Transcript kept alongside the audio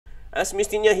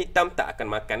Semestinya hitam tak akan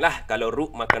makan lah. Kalau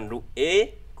rook makan rook A,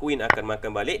 queen akan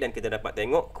makan balik. Dan kita dapat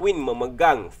tengok queen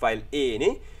memegang file A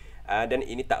ni. Dan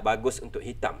ini tak bagus untuk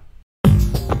hitam.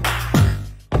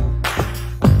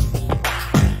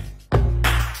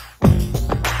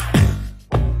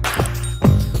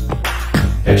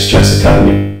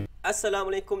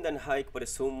 Assalamualaikum dan hai kepada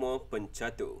semua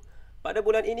pencatur. Pada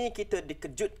bulan ini kita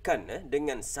dikejutkan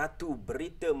dengan satu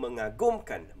berita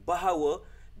mengagumkan bahawa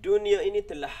dunia ini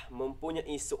telah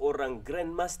mempunyai seorang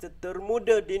Grandmaster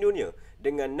termuda di dunia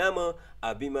dengan nama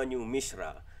Abhimanyu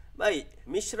Mishra. Baik,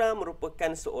 Mishra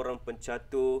merupakan seorang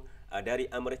pencatur dari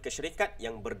Amerika Syarikat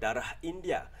yang berdarah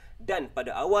India. Dan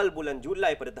pada awal bulan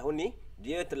Julai pada tahun ini,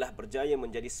 dia telah berjaya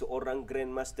menjadi seorang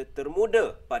Grandmaster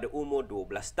termuda pada umur 12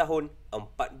 tahun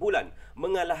 4 bulan.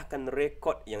 Mengalahkan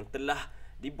rekod yang telah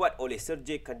dibuat oleh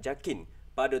Sergey Karjakin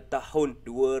pada tahun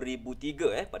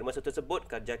 2003. Pada masa tersebut,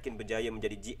 Karjakin berjaya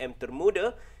menjadi GM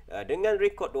termuda dengan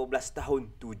rekod 12 tahun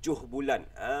 7 bulan.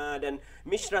 Dan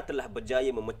Mishra telah berjaya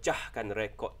memecahkan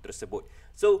rekod tersebut.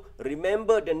 So,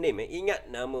 remember the name. Ingat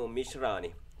nama Mishra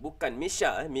ni. Bukan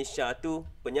Misha, Misha tu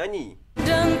penyanyi.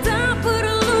 Dan tak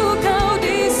perlu kau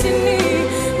di sini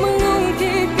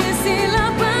mengungkit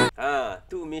kesilapan.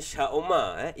 Tu Misha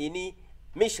Omar. Ini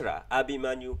Mishra,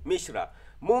 Abhimanyu Mishra.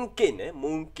 Mungkin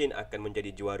akan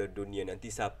menjadi juara dunia nanti,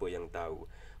 siapa yang tahu.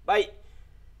 Baik,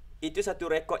 itu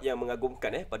satu rekod yang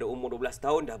mengagumkan. Pada umur 12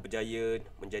 tahun dah berjaya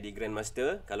menjadi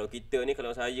Grandmaster. Kalau kita ni, kalau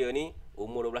saya ni,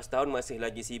 umur 12 tahun masih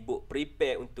lagi sibuk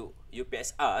prepare untuk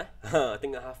UPSR.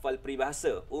 Tengah hafal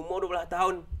peribahasa. Umur 12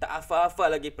 tahun tak hafal-hafal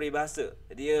lagi peribahasa.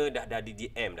 Dia dah di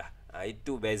GM dah.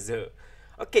 Itu beza.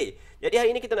 Okey, jadi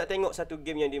hari ini kita nak tengok satu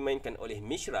game yang dimainkan oleh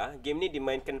Mishra. Game ni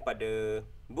dimainkan pada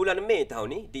bulan Mei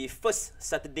tahun ni di First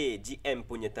Saturday GM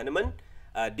punya tournament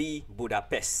di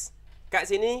Budapest. Kat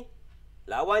sini,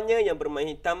 lawannya yang bermain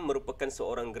hitam merupakan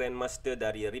seorang Grandmaster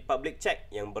dari Republik Czech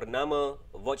yang bernama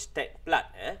Vojtech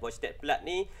Plat. Vojtech Plat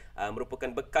ni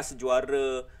merupakan bekas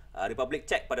juara Republik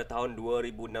Czech pada tahun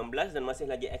 2016 dan masih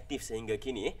lagi aktif sehingga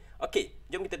kini. Okey,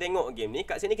 jom kita tengok game ni.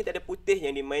 Kat sini kita ada putih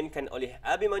yang dimainkan oleh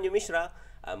Abhimanyu Mishra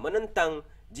menentang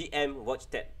GM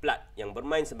Vojtech Plat yang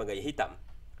bermain sebagai hitam.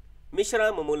 Mishra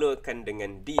memulakan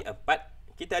dengan D4.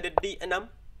 Kita ada D6,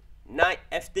 Knight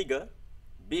F3,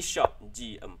 Bishop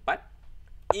G4,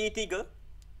 E3,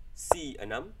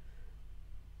 C6,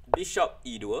 Bishop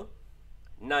E2,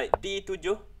 Knight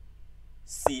D7,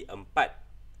 C4.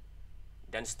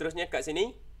 Dan seterusnya kat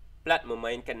sini, Plat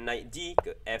memainkan Knight G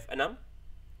ke F6,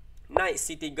 Knight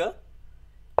C3,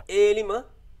 A5,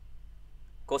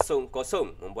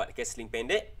 0-0 membuat castling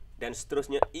pendek, dan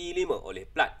seterusnya E5 oleh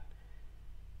Plat.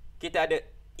 Kita ada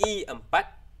E4,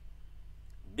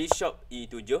 Bishop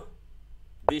E7,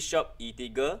 Bishop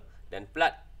E3, dan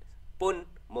Plat pun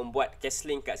membuat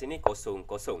castling kat sini 0-0.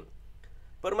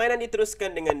 Permainan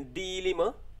diteruskan dengan D5.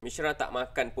 Mishra tak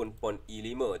makan pun pawn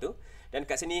E5 tu. Dan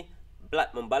kat sini Plat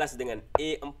membalas dengan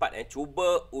A4.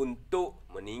 Cuba untuk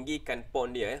meninggikan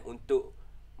pawn dia untuk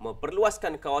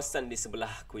memperluaskan kawasan di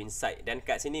sebelah queen side. Dan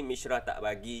kat sini Mishra tak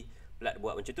bagi Plat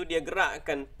buat macam tu. Dia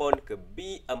gerakkan pawn ke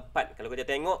B4. Kalau kita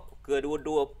tengok,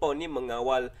 kedua-dua pawn ni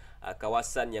mengawal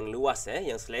kawasan yang luas,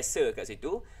 yang selesa kat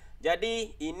situ.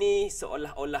 Jadi ini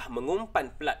seolah-olah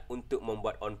mengumpan Plat untuk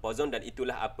membuat on pawn, dan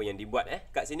itulah apa yang dibuat.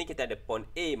 Kat sini kita ada pawn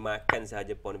A makan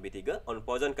sahaja pawn B3, on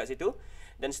pawn kat situ,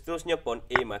 dan seterusnya pawn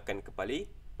A makan kembali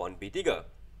pawn B3.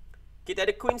 Kita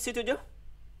ada queen C7,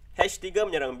 H3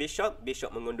 menyerang bishop, bishop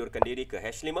mengundurkan diri ke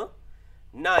H5,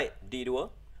 Knight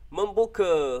D2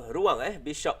 membuka ruang,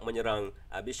 bishop menyerang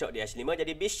bishop di H5,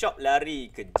 jadi bishop lari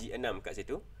ke G6 kat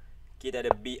situ. Kita ada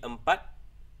B4,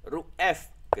 Rook F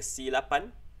ke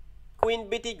C8, Queen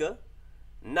B3,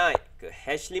 Knight ke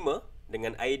H5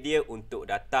 dengan idea untuk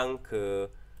datang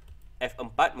ke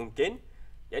F4 mungkin.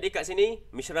 Jadi kat sini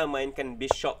Mishra mainkan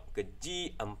bishop ke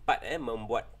G4,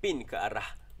 membuat pin ke arah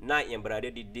Knight yang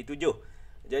berada di D7.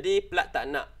 Jadi Plat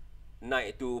tak nak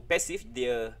Knight itu pasif,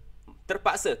 dia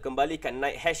terpaksa kembalikan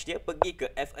Knight hash dia pergi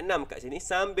ke F6 kat sini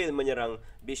sambil menyerang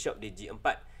bishop di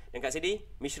G4. Dan kat sini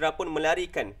Mishra pun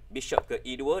melarikan bishop ke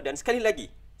E2, dan sekali lagi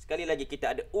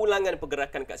kita ada ulangan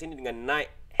pergerakan kat sini dengan Knight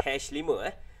H5.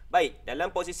 Baik,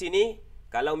 dalam posisi ni,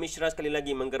 kalau Mishra sekali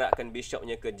lagi menggerakkan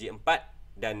bishopnya ke G4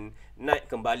 dan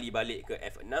Knight kembali balik ke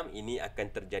F6, ini akan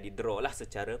terjadi draw lah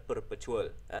secara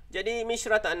perpetual. Jadi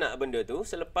Mishra tak nak benda tu.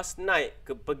 Selepas Knight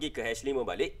pergi ke H5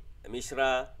 balik,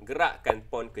 Mishra gerakkan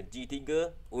pawn ke G3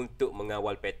 untuk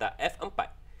mengawal peta F4.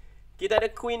 Kita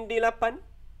ada Queen D8,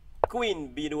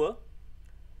 Queen B2,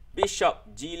 Bishop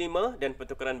G5, dan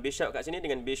pertukaran bishop kat sini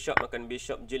dengan bishop makan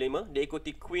bishop G5. Dia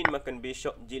ikuti queen makan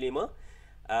bishop G5.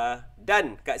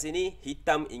 Dan kat sini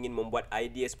hitam ingin membuat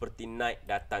idea seperti knight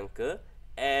datang ke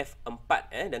F4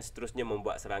 dan seterusnya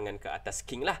membuat serangan ke atas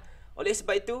king lah. Oleh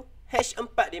sebab itu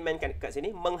H4 dimainkan kat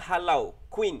sini menghalau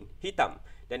queen hitam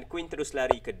dan queen terus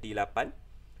lari ke D8.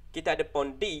 Kita ada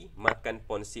pawn D makan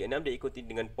pawn C6 diikuti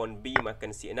dengan pawn B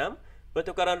makan C6.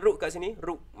 Pertukaran rook kat sini,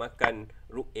 rook makan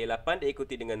rook A8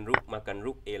 diikuti dengan rook makan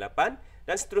rook A8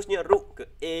 dan seterusnya rook ke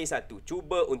A1.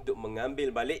 Cuba untuk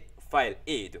mengambil balik file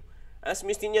A tu.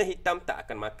 Semestinya hitam tak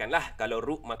akan makan lah. Kalau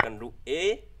rook makan rook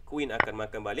A, queen akan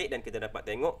makan balik dan kita dapat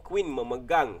tengok queen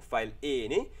memegang file A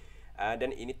ni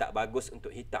dan ini tak bagus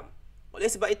untuk hitam. Oleh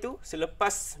sebab itu,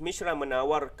 selepas Mishra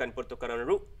menawarkan pertukaran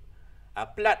rook,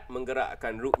 Plat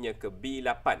menggerakkan rooknya ke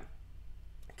B8.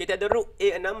 Kita ada rook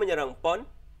A6 menyerang pawn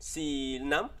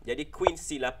C6, jadi queen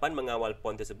C8 mengawal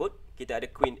pawn tersebut. Kita ada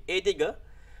queen A3,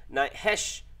 knight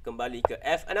H kembali ke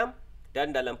F6.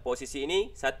 Dan dalam posisi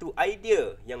ini, satu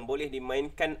idea yang boleh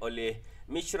dimainkan oleh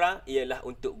Mishra ialah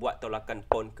untuk buat tolakan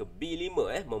pawn ke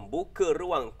B5, membuka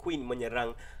ruang queen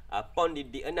menyerang pawn di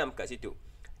D6 kat situ.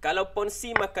 Kalau pawn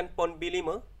C makan pawn B5,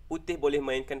 putih boleh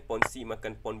mainkan pawn C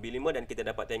makan pawn B5 dan kita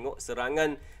dapat tengok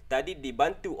serangan tadi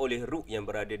dibantu oleh rook yang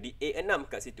berada di A6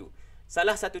 kat situ.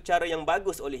 Salah satu cara yang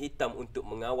bagus oleh hitam untuk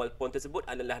mengawal pawn tersebut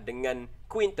adalah dengan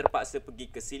queen terpaksa pergi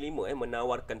ke C5,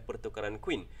 menawarkan pertukaran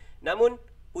queen. Namun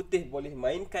putih boleh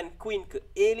mainkan queen ke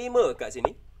A5 kat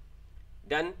sini.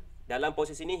 Dan dalam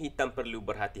posisi ini hitam perlu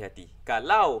berhati-hati.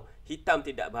 Kalau hitam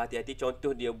tidak berhati-hati,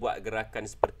 contoh dia buat gerakan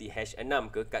seperti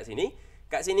H6 ke kat sini.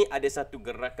 Kat sini ada satu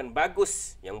gerakan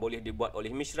bagus yang boleh dibuat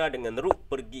oleh Mishra dengan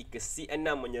rook pergi ke C6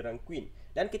 menyerang queen.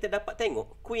 Dan kita dapat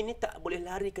tengok queen ni tak boleh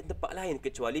lari ke tempat lain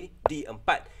kecuali D4.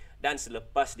 Dan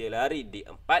selepas dia lari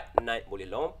D4, knight boleh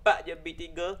lompat je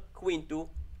B3, queen tu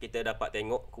kita dapat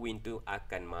tengok queen tu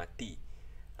akan mati.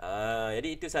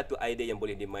 Jadi itu satu idea yang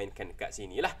boleh dimainkan kat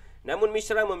sini lah. Namun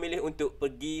Mishra memilih untuk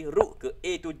pergi rook ke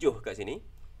A7 kat sini.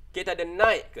 Kita ada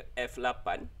knight ke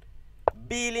F8.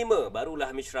 B5,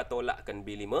 barulah Mishra tolakkan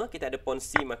B5. Kita ada pawn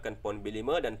C makan pawn B5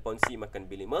 dan pawn C makan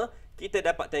B5. Kita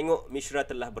dapat tengok Mishra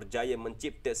telah berjaya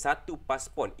mencipta satu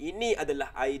pas pawn. Ini adalah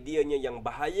ideanya yang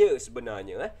bahaya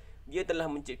sebenarnya. Dia telah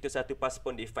mencipta satu pas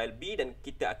pawn di file B dan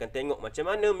kita akan tengok macam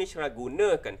mana Mishra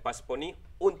gunakan pas pawn ni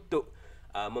untuk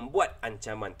membuat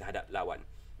ancaman terhadap lawan.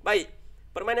 Baik,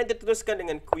 permainan diteruskan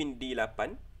dengan queen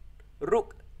D8,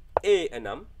 rook A6,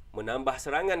 menambah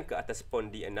serangan ke atas pawn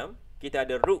D6. Kita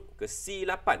ada rook ke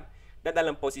C8. Dan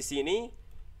dalam posisi ini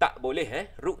tak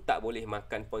boleh rook tak boleh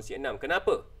makan pawn C6.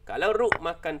 Kenapa? Kalau rook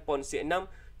makan pawn C6,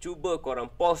 cuba korang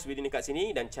pause video ni kat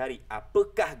sini dan cari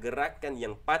apakah gerakan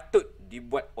yang patut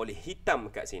dibuat oleh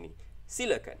hitam kat sini.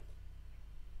 Silakan.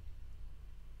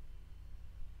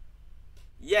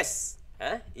 Yes.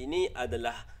 Ini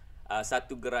adalah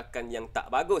satu gerakan yang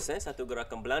tak bagus, satu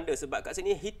gerakan Belanda. Sebab kat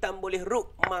sini hitam boleh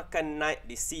rook makan knight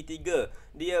di C3.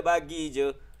 Dia bagi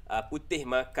je putih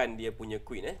makan dia punya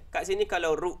queen. Kat sini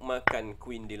kalau rook makan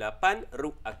queen D8,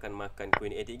 rook akan makan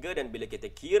queen A3 dan bila kita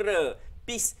kira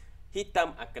piece,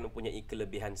 hitam akan mempunyai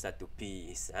kelebihan satu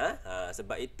piece.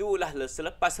 Sebab itulah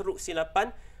selepas rook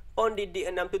C8, pawn di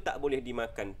D6 tu tak boleh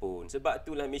dimakan pun. Sebab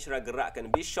itulah Mishra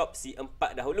gerakkan bishop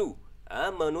C4 dahulu,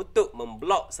 menutup,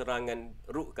 memblok serangan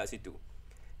rook kat situ.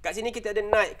 Kat sini kita ada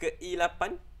knight ke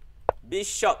E8,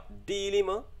 bishop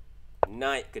D5,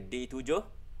 knight ke D7,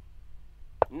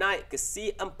 knight ke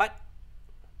C4,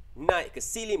 knight ke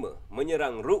C5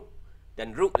 menyerang rook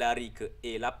dan rook lari ke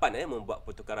A8, membuat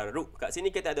pertukaran rook. Kat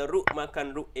sini kita ada rook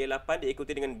makan rook A8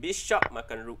 diikuti dengan bishop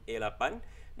makan rook A8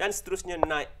 dan seterusnya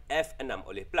knight F6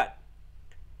 oleh Plat.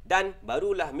 Dan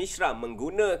barulah Mishra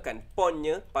menggunakan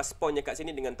pawnnya, pas pawnnya kat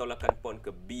sini dengan tolakan pawn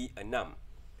ke B6.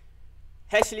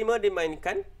 H5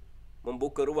 dimainkan,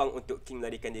 membuka ruang untuk king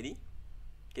larikan diri.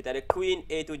 Kita ada queen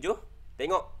A7.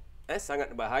 Tengok,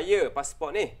 sangat bahaya pas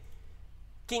pawn ni.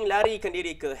 King larikan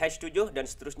diri ke H7 dan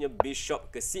seterusnya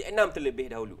bishop ke C6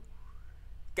 terlebih dahulu.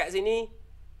 Kat sini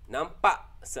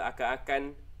nampak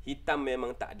seakan-akan hitam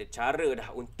memang tak ada cara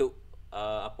dah untuk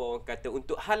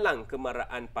untuk halang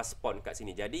kemarahan pas pawn kat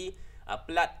sini. Jadi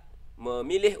Plat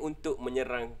memilih untuk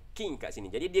menyerang king kat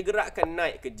sini. Jadi dia gerakkan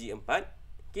knight ke G4.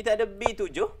 Kita ada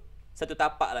B7, satu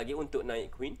tapak lagi untuk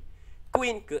naik queen.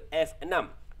 Queen ke F6.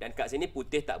 Dan kat sini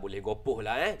putih tak boleh gopoh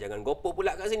lah. Jangan gopoh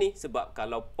pula kat sini. Sebab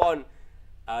kalau pawn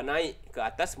naik ke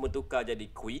atas bertukar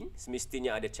jadi queen,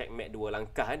 semestinya ada checkmate dua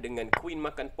langkah. Dengan queen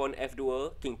makan pawn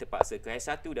F2, king terpaksa ke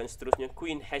H1 dan seterusnya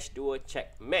queen H2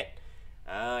 checkmate.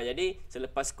 Jadi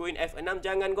selepas queen F6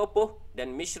 jangan gopoh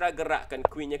dan Mishra gerakkan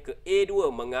queennya ke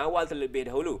A2 mengawal terlebih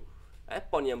dahulu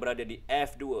pawn yang berada di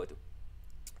F2 tu.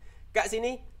 Kat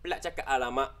sini Plat cakap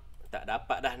alamak, tak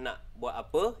dapat dah nak buat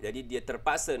apa, jadi dia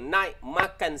terpaksa naik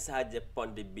makan sahaja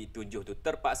pawn di B7 tu,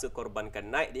 terpaksa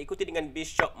korbankan naik, diikuti dengan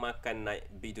bishop makan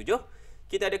naik B7.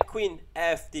 Kita ada queen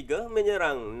F3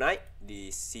 menyerang knight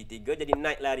di C3, jadi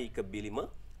knight lari ke B5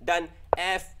 dan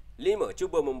F5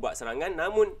 cuba membuat serangan,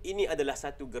 namun ini adalah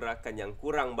satu gerakan yang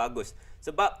kurang bagus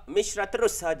sebab Mishra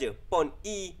terus saja pawn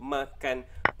E makan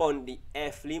pawn di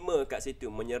F5 kat situ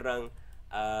menyerang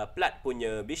Plat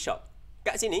punya bishop.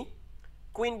 Kat sini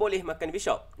queen boleh makan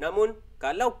bishop, namun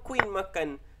kalau queen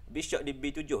makan bishop di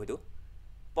B7 tu,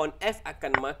 pawn F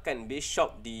akan makan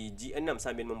bishop di G6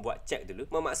 sambil membuat check dulu,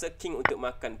 memaksa king untuk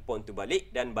makan pawn tu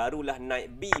balik, dan barulah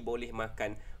knight B boleh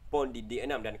makan pawn di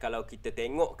D6. Dan kalau kita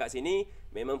tengok kat sini,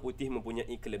 memang putih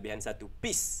mempunyai kelebihan satu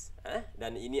piece,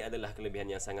 dan ini adalah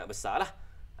kelebihan yang sangat besar lah.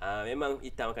 Memang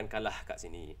hitam akan kalah kat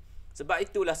sini. Sebab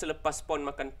itulah selepas pawn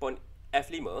makan pawn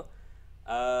F5,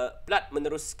 Plat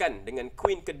meneruskan dengan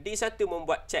queen ke D1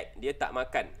 membuat check, dia tak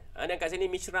makan. Dan kat sini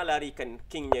Mishra larikan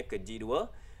kingnya ke G2,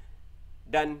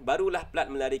 dan barulah Plat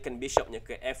melarikan bishopnya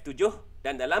ke F7.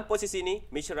 Dan dalam posisi ini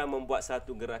Mishra membuat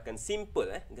satu gerakan simple,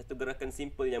 satu gerakan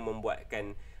simple yang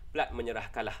membuatkan Plat menyerah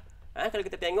kalah. Kalau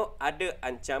kita tengok ada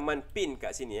ancaman pin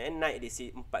kat sini, knight di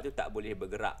C4 tu tak boleh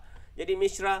bergerak. Jadi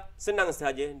Mishra senang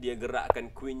sahaja dia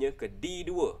gerakkan queennya ke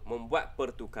D2, membuat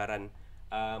pertukaran,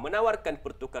 menawarkan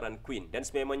pertukaran queen. Dan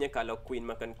sememangnya kalau queen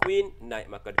makan queen,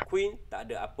 knight makan queen, tak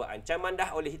ada apa ancaman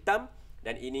dah oleh hitam,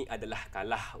 dan ini adalah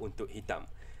kalah untuk hitam.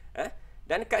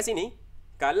 Dan kat sini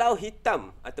kalau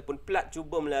hitam ataupun Plat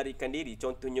cuba melarikan diri,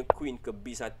 contohnya queen ke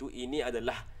B1, ini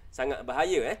adalah sangat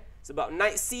bahaya, sebab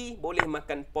knight C boleh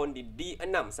makan pawn di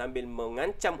D6 sambil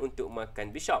mengancam untuk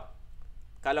makan bishop.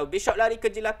 Kalau bishop lari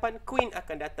ke G8, queen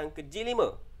akan datang ke G5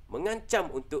 mengancam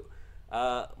untuk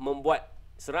membuat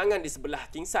serangan di sebelah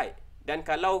king side. Dan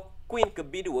kalau queen ke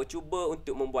B2 cuba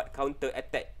untuk membuat counter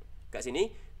attack, kat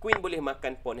sini queen boleh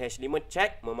makan pawn H5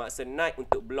 check, memaksa knight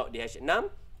untuk block di H6.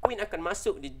 Queen akan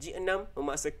masuk di G6,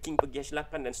 memaksa king pergi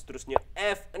H8 dan seterusnya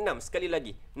F6. Sekali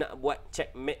lagi nak buat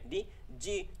checkmate di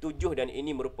G7, dan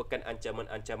ini merupakan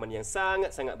ancaman-ancaman yang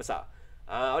sangat-sangat besar.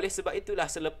 Oleh sebab itulah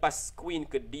selepas queen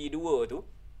ke D2 tu,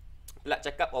 Plat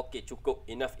cakap okey, cukup,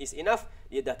 enough is enough,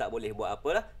 dia dah tak boleh buat apa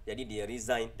lah, jadi dia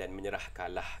resign dan menyerah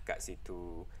kalah kat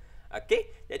situ.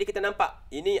 Okey, jadi kita nampak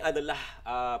ini adalah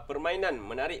permainan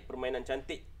menarik, permainan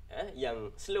cantik,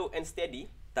 yang slow and steady,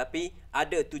 tapi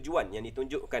ada tujuan yang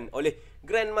ditunjukkan oleh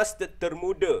Grandmaster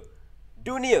termuda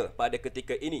dunia pada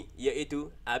ketika ini,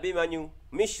 iaitu Abhimanyu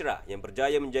Mishra yang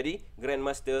berjaya menjadi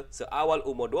Grandmaster seawal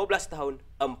umur 12 tahun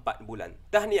 4 bulan.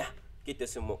 Tahniah kita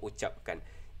semua ucapkan.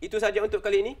 Itu saja untuk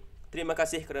kali ini. Terima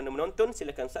kasih kerana menonton.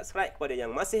 Silakan subscribe kepada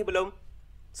yang masih belum.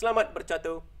 Selamat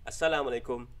bercatur.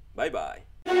 Assalamualaikum. Bye-bye.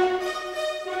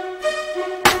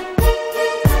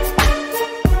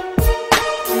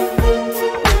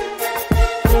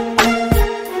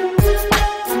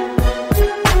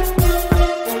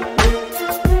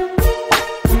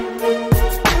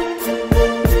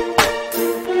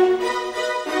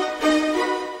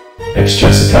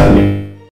 Extra Academy.